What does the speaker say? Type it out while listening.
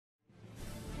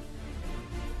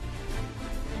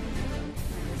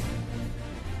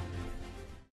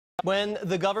When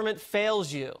the government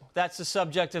fails you, that's the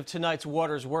subject of tonight's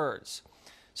Waters Words.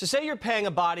 So say you're paying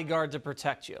a bodyguard to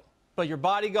protect you, but your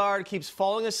bodyguard keeps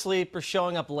falling asleep or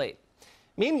showing up late.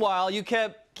 Meanwhile, you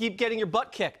keep getting your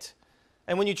butt kicked.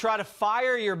 And when you try to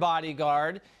fire your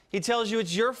bodyguard, he tells you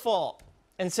it's your fault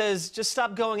and says, just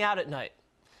stop going out at night.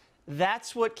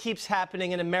 That's what keeps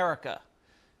happening in America.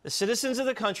 The citizens of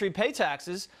the country pay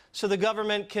taxes so the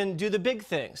government can do the big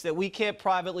things that we can't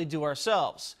privately do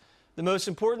ourselves. The most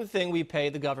important thing we pay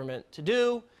the government to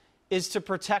do is to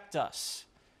protect us.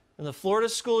 And the Florida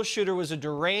school shooter was a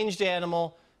deranged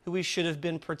animal who we should have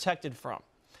been protected from.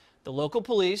 The local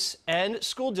police and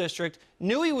school district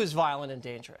knew he was violent and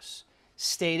dangerous.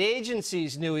 State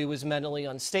agencies knew he was mentally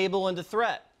unstable and a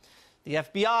threat. The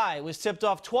FBI was tipped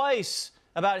off twice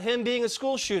about him being a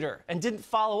school shooter and didn't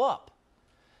follow up.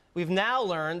 We've now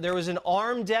learned there was an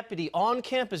armed deputy on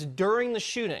campus during the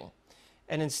shooting.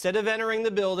 And instead of entering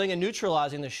the building and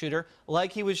neutralizing the shooter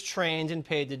like he was trained and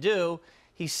paid to do,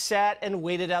 he sat and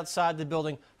waited outside the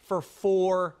building for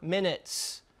 4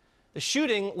 minutes. The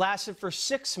shooting lasted for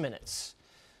 6 minutes.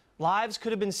 Lives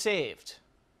could have been saved.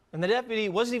 And the deputy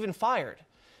wasn't even fired.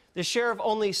 The sheriff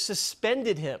only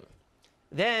suspended him.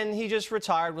 Then he just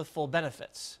retired with full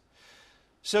benefits.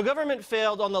 So government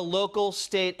failed on the local,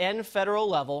 state, and federal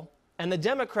level, and the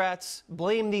Democrats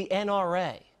blame the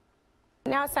NRA.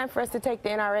 Now it's time for us to take the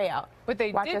NRA out. But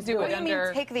they did do it. What do you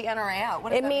mean take the NRA out? What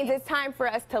does It that means mean? it's time for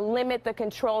us to limit the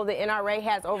control the NRA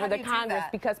has over the Congress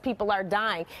because people are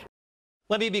dying.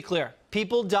 Let me be clear.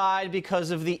 People died because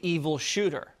of the evil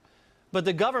shooter. But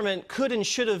the government could and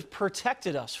should have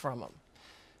protected us from them.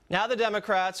 Now the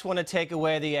Democrats want to take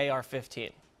away the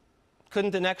AR-15.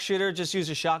 Couldn't the next shooter just use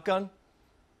a shotgun?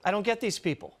 I don't get these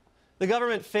people. The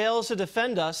government fails to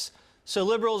defend us, so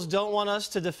liberals don't want us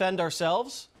to defend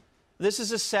ourselves. This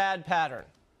is a sad pattern.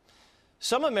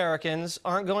 Some Americans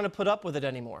aren't going to put up with it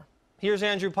anymore. Here's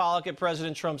Andrew Pollack at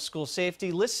President Trump's school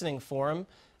safety listening forum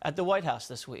at the White House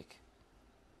this week.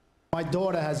 My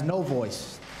daughter has no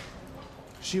voice.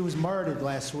 She was murdered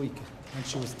last week and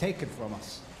she was taken from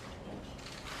us.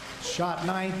 Shot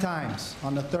 9 times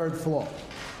on the 3rd floor.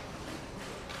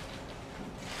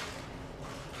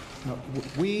 Now,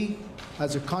 we,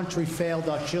 as a country, failed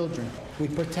our children. We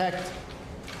protect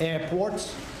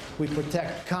airports, we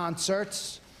protect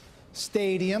concerts,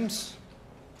 stadiums,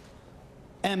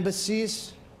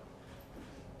 embassies,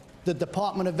 the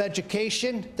Department of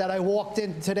Education that I walked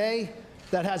in today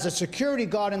that has a security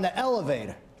guard in the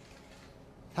elevator.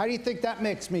 How do you think that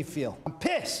makes me feel? I'm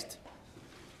pissed,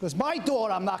 because my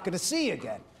daughter I'm not going to see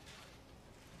again.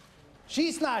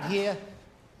 She's not here.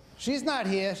 She's not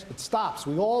here. It stops.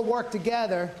 We all work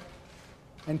together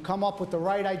and come up with the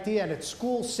right idea, and it's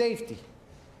school safety.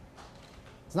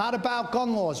 It's not about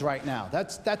gun laws right now.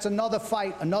 That's another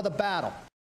fight, another battle.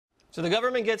 So the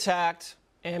government gets hacked,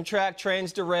 Amtrak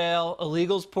trains derail,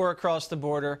 illegals pour across the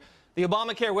border, the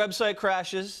Obamacare website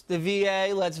crashes, the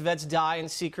VA lets vets die in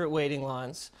secret waiting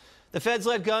lines, the feds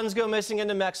let guns go missing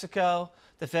into Mexico,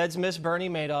 the feds miss Bernie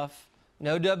Madoff,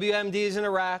 no WMDs in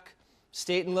Iraq,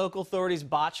 state and local authorities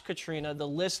botched Katrina, the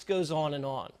list goes on and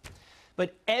on.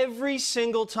 But every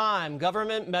single time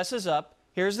government messes up,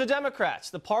 here's the Democrats,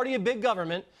 the party of big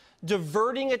government,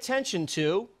 diverting attention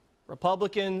to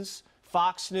Republicans,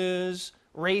 Fox News,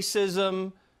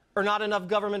 racism, or not enough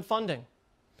government funding.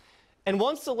 And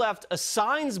once the left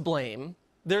assigns blame,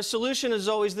 their solution is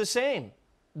always the same.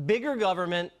 Bigger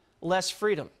government, less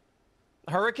freedom.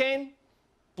 Hurricane?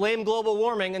 Blame global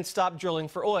warming and stop drilling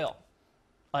for oil.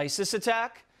 ISIS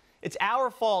attack? It's our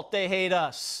fault they hate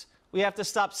us. We have to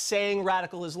stop saying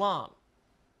radical Islam.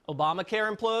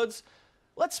 Obamacare implodes?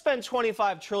 Let's spend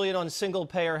 $25 trillion on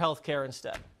single-payer health care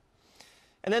instead.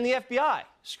 And then the FBI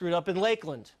screwed up in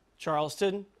Lakeland,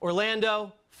 Charleston,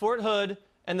 Orlando, Fort Hood,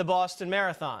 and the Boston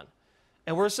Marathon.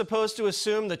 And we're supposed to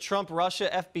assume the Trump-Russia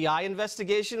FBI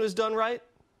investigation was done right?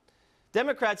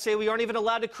 Democrats say we aren't even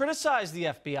allowed to criticize the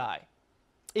FBI,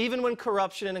 even when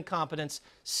corruption and incompetence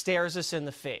stares us in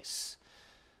the face.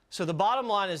 So the bottom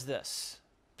line is this.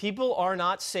 People are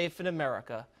not safe in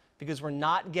America because we're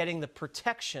not getting the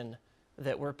protection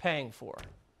that we're paying for.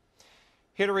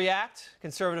 Here to react,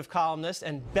 conservative columnist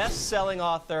and best-selling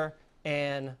author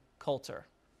Ann Coulter.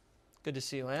 Good to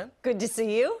see you, Ann. Good to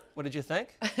see you. What did you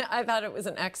think? I thought it was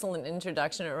an excellent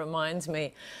introduction. It reminds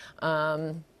me,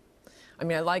 I I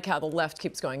mean, I like how the left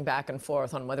keeps going back and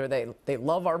forth on whether they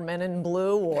love our men in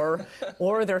blue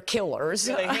or they're killers.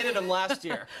 Yeah, they hated them last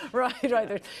year.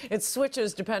 Right. It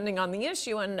switches depending on the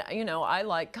issue. And, you know, I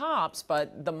like cops,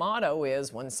 but the motto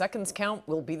is when seconds count,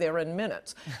 we'll be there in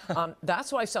minutes.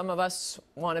 That's why some of us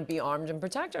want to be armed and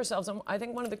protect ourselves. And I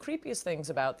think one of the creepiest things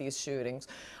about these shootings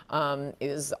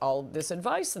is all this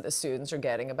advice that the students are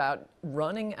getting about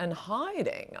running and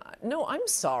hiding. No, I'm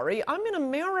sorry. I'm an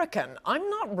American. I'm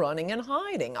not running and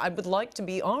hiding. I would like to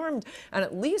be armed and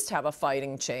at least have a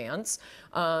fighting chance.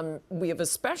 We have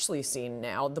especially seen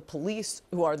now the police,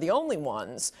 who are the only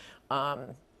ones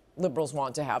liberals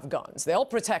want to have guns. They'll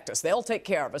protect us. They'll take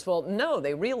care of us. Well, no,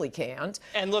 they really can't.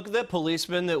 And look, the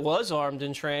policeman that was armed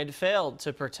and trained failed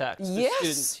to protect the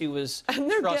students he was trusted.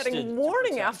 And they're getting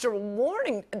warning after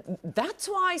warning. That's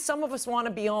why some of us want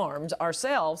to be armed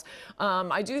ourselves.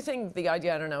 I do think the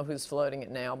idea, I don't know who's floating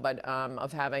it now, but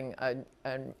of having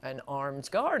an armed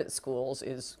guard at schools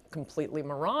is completely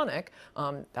moronic.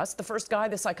 That's the first guy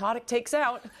the psychotic takes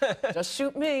out. Just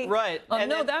shoot me. Right.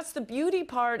 No, that's the beauty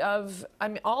part of, I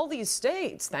mean, all these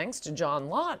states, thanks to John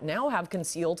Lott, now have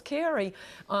concealed carry.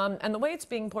 And the way it's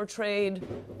being portrayed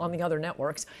on the other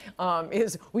networks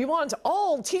is we want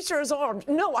all teachers armed.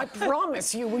 No, I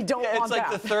promise you we don't want that.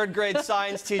 It's like the third grade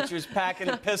science teacher's packing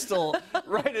a pistol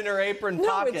right in her apron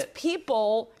pocket. No, it's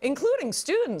people, including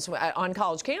students on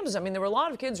college campuses. I mean, there were a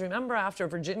lot of kids, remember after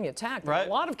Virginia Tech, there were a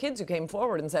lot of kids who came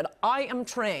forward and said, I am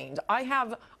trained. I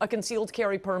have a concealed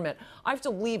carry permit. I have to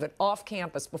leave it off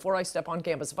campus before I step on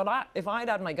campus. If I'd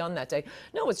had my gun that day.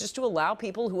 No, it's just to allow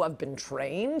people who have been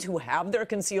trained, who have their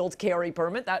concealed carry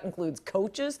permit. That includes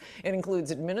coaches. It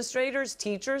includes administrators,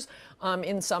 teachers.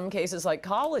 In some cases, like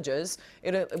colleges,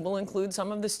 it will include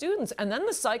some of the students. And then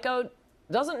the psycho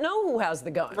doesn't know who has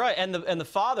the gun. Right, and the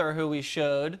father who we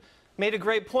showed made a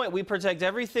great point. We protect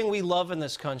everything we love in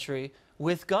this country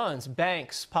with guns.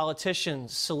 Banks,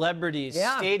 politicians, celebrities,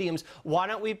 stadiums. Why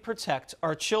don't we protect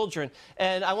our children?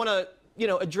 And I want to,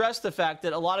 address the fact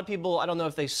that a lot of people, I don't know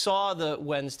if they saw the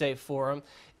Wednesday forum,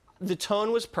 the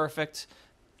tone was perfect.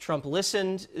 Trump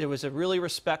listened. There was a really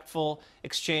respectful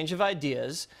exchange of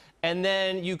ideas. And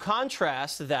then you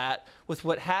contrast that with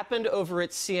what happened over at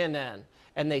CNN.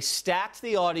 And they stacked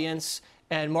the audience.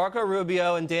 And Marco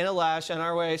Rubio and Dana Lash,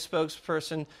 NRA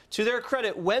spokesperson, to their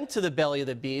credit, went to the belly of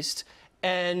the beast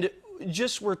and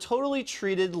just were totally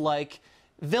treated like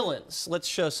villains. Let's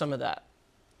show some of that.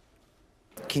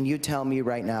 Can you tell me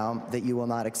right now that you will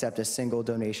not accept a single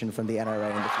donation from the NRA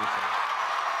in the future?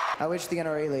 I wish the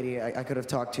NRA lady I could have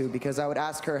talked to, because I would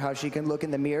ask her how she can look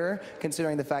in the mirror,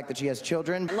 considering the fact that she has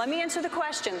children. Let me answer the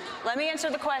question.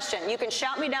 You can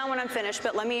shout me down when I'm finished,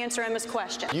 but let me answer Emma's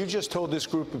question. You just told this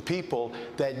group of people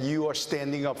that you are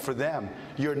standing up for them.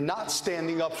 You're not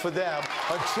standing up for them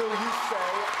until you say,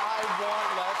 I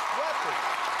want less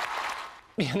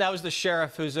weapons. And that was the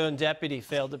sheriff whose own deputy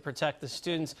failed to protect the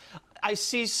students. I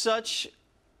see such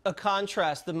a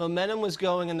contrast. The momentum was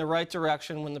going in the right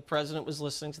direction when the president was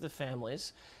listening to the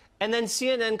families. And then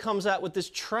CNN comes out with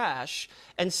this trash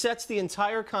and sets the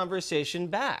entire conversation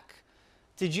back.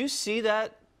 Did you see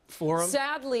that forum?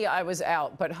 Sadly, I was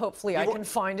out, but hopefully I can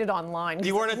find it online.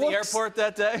 You weren't at the airport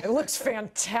that day? It looks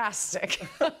fantastic.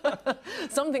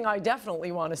 Something I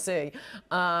definitely want to see.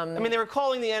 I mean, they were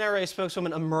calling the NRA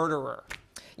spokeswoman a murderer.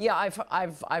 Yeah,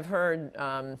 I've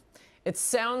heard. It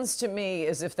sounds to me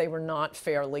as if they were not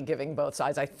fairly giving both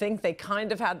sides. I think they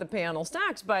kind of had the panel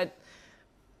stacked, but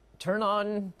turn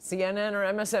on CNN or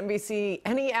MSNBC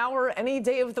any hour, any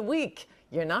day of the week.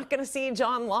 You're not going to see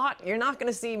John Lott. You're not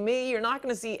going to see me. You're not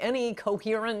going to see any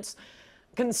coherent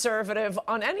conservative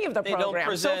on any of the programs. They don't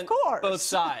present so of course. both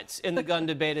sides in the gun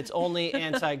debate. It's only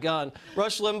anti-gun.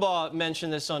 Rush Limbaugh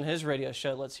mentioned this on his radio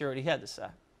show. Let's hear what he had to say.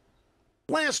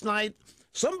 Last night,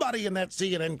 somebody in that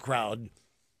CNN crowd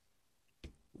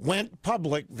went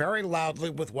public very loudly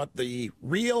with what the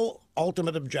real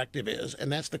ultimate objective is,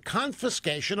 and that's the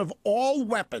confiscation of all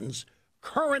weapons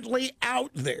currently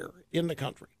out there in the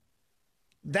country.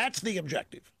 That's the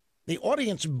objective. The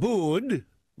audience booed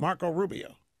Marco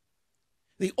Rubio.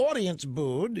 The audience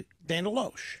booed Dana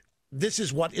Loesch. This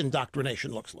is what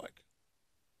indoctrination looks like.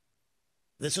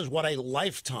 This is what a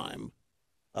lifetime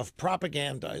of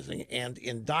propagandizing and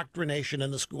indoctrination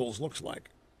in the schools looks like.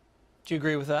 Do you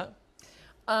agree with that?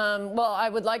 Well, I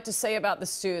would like to say about the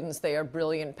students, they are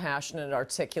brilliant, passionate,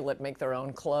 articulate, make their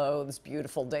own clothes,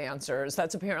 beautiful dancers.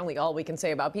 That's apparently all we can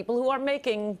say about people who are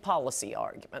making policy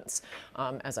arguments.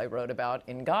 As I wrote about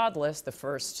in Godless,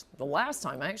 the last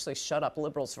time I actually shut up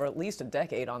liberals for at least a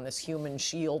decade on this human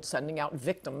shield, sending out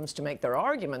victims to make their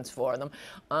arguments for them.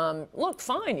 Look,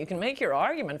 fine, you can make your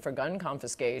argument for gun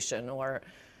confiscation or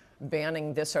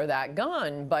banning this or that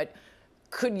gun, but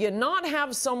could you not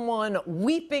have someone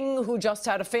weeping who just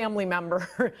had a family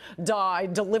member die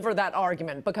deliver that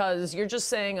argument? Because you're just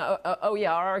saying, oh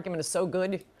yeah, our argument is so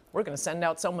good, we're going to send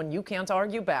out someone you can't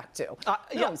argue back to.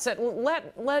 No, said,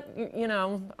 let you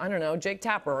know, I don't know, Jake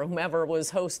Tapper or whomever was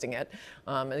hosting it.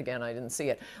 Again, I didn't see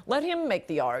it. Let him make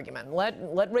the argument.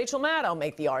 Let Rachel Maddow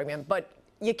make the argument. But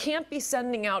you can't be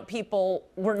sending out people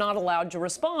we're not allowed to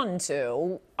respond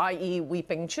to, i.e.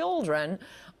 weeping children.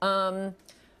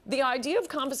 The idea of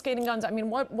confiscating guns, I mean,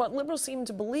 what liberals seem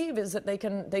to believe is that they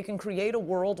can create a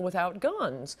world without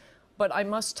guns. But I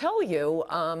must tell you,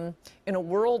 in a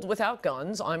world without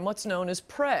guns, I'm what's known as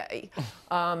prey.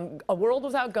 A world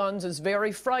without guns is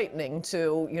very frightening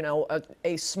to, you know,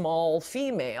 a small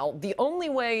female. The only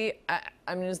way,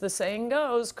 I mean, as the saying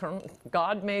goes,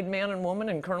 God made man and woman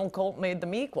and Colonel Colt made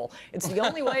them equal. It's the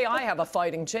only way I have a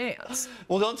fighting chance.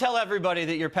 Well, don't tell everybody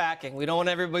that you're packing. We don't want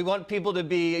everybody. We want people to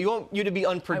be. You want you to be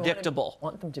unpredictable. I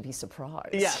want them to be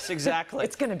surprised. Yes, exactly.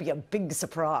 It's going to be a big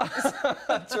surprise.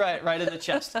 That's right, right in the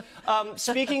chest.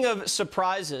 Speaking of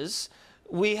surprises,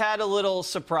 we had a little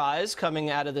surprise coming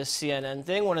out of this CNN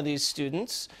thing. One of these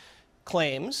students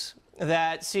claims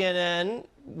that CNN,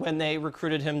 when they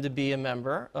recruited him to be a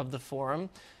member of the forum,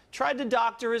 tried to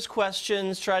doctor his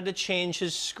questions, tried to change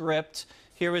his script.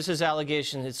 Here was his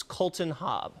allegation. It's Colton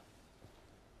Hobb.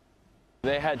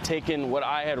 They had taken what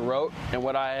I had wrote and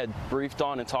what I had briefed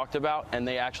on and talked about, and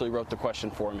they actually wrote the question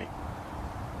for me.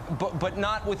 But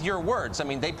not with your words. I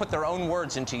mean, they put their own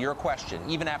words into your question,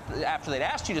 even after they'd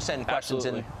asked you to send questions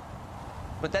in.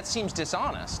 But that seems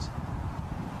dishonest.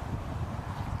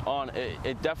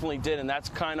 It definitely did, and that's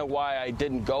kind of why I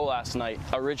didn't go last night.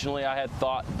 Originally, I had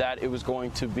thought that it was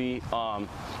going to be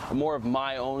more of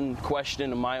my own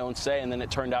question and my own say, and then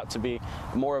it turned out to be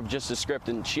more of just a script.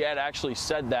 And she had actually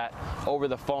said that over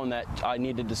the phone that I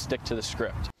needed to stick to the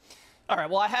script. All right,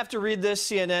 well, I have to read this.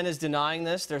 CNN is denying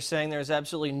this. They're saying there's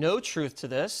absolutely no truth to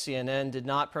this. CNN did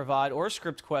not provide or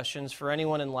script questions for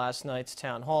anyone in last night's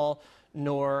town hall,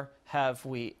 nor have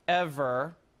we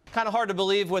ever. Kind of hard to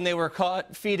believe when they were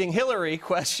caught feeding Hillary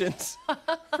questions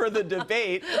for the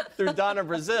debate through Donna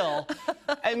Brazile.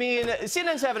 I mean,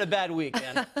 CNN's having a bad week,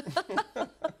 man.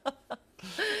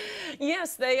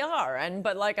 Yes, they are.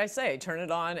 But like I say, turn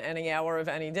it on any hour of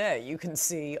any day. You can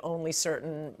see only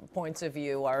certain points of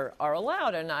view are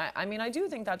allowed. And I mean, I do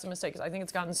think that's a mistake, because I think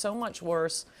it's gotten so much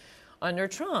worse under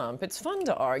Trump. It's fun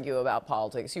to argue about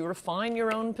politics. You refine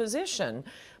your own position.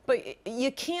 But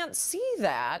you can't see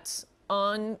that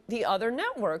on the other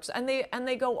networks. And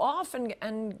they go off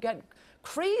and get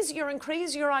crazier and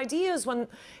crazier ideas when,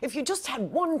 if you just had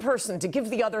one person to give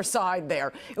the other side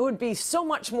there, it would be so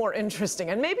much more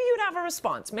interesting. And maybe you'd have a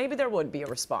response. Maybe there would be a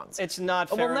response. It's not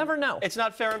fair. We'll never know. It's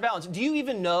not fair and balanced. Do you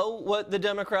even know what the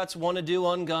Democrats want to do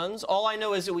on guns? All I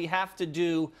know is that we have to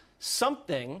do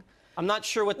something. I'm not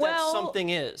sure what that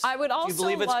something is. I would also do you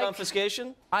believe it's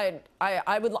confiscation? I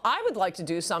would like to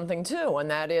do something too,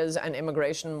 and that is an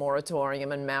immigration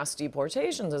moratorium and mass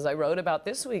deportations. As I wrote about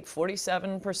this week,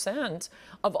 47%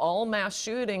 of all mass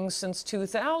shootings since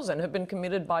 2000 have been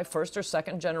committed by first or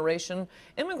second generation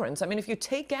immigrants. I mean, if you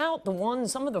take out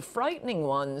some of the frightening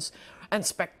ones and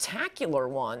spectacular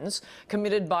ones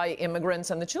committed by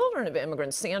immigrants and the children of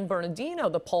immigrants, San Bernardino,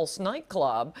 the Pulse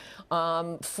nightclub,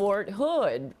 Fort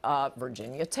Hood,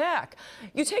 Virginia Tech.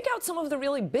 You take out some of the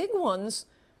really big ones,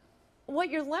 what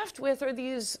you're left with are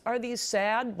these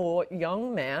sad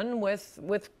young men with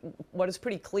what is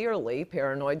pretty clearly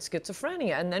paranoid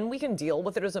schizophrenia, and then we can deal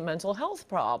with it as a mental health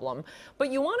problem.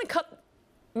 But you want to cut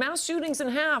mass shootings in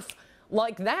half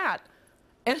like that,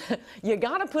 and you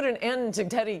got to put an end to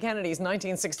Teddy Kennedy's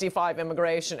 1965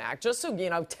 Immigration Act, just so, you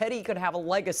know, Teddy could have a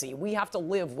legacy. We have to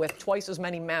live with twice as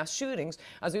many mass shootings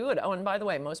as we would. Oh, and by the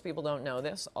way, most people don't know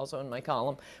this, also in my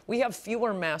column, we have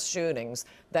fewer mass shootings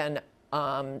than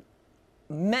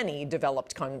many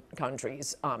developed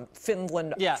countries,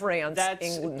 Finland, France,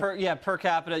 England. Per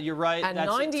capita, you're right. And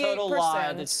that's 98%, a total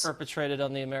lie that's perpetrated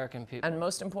on the American people. And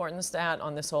most important stat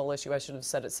on this whole issue, I should have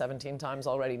said it 17 times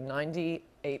already,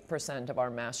 98% of our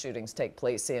mass shootings take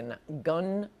place in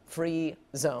gun-free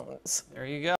zones. There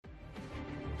you go.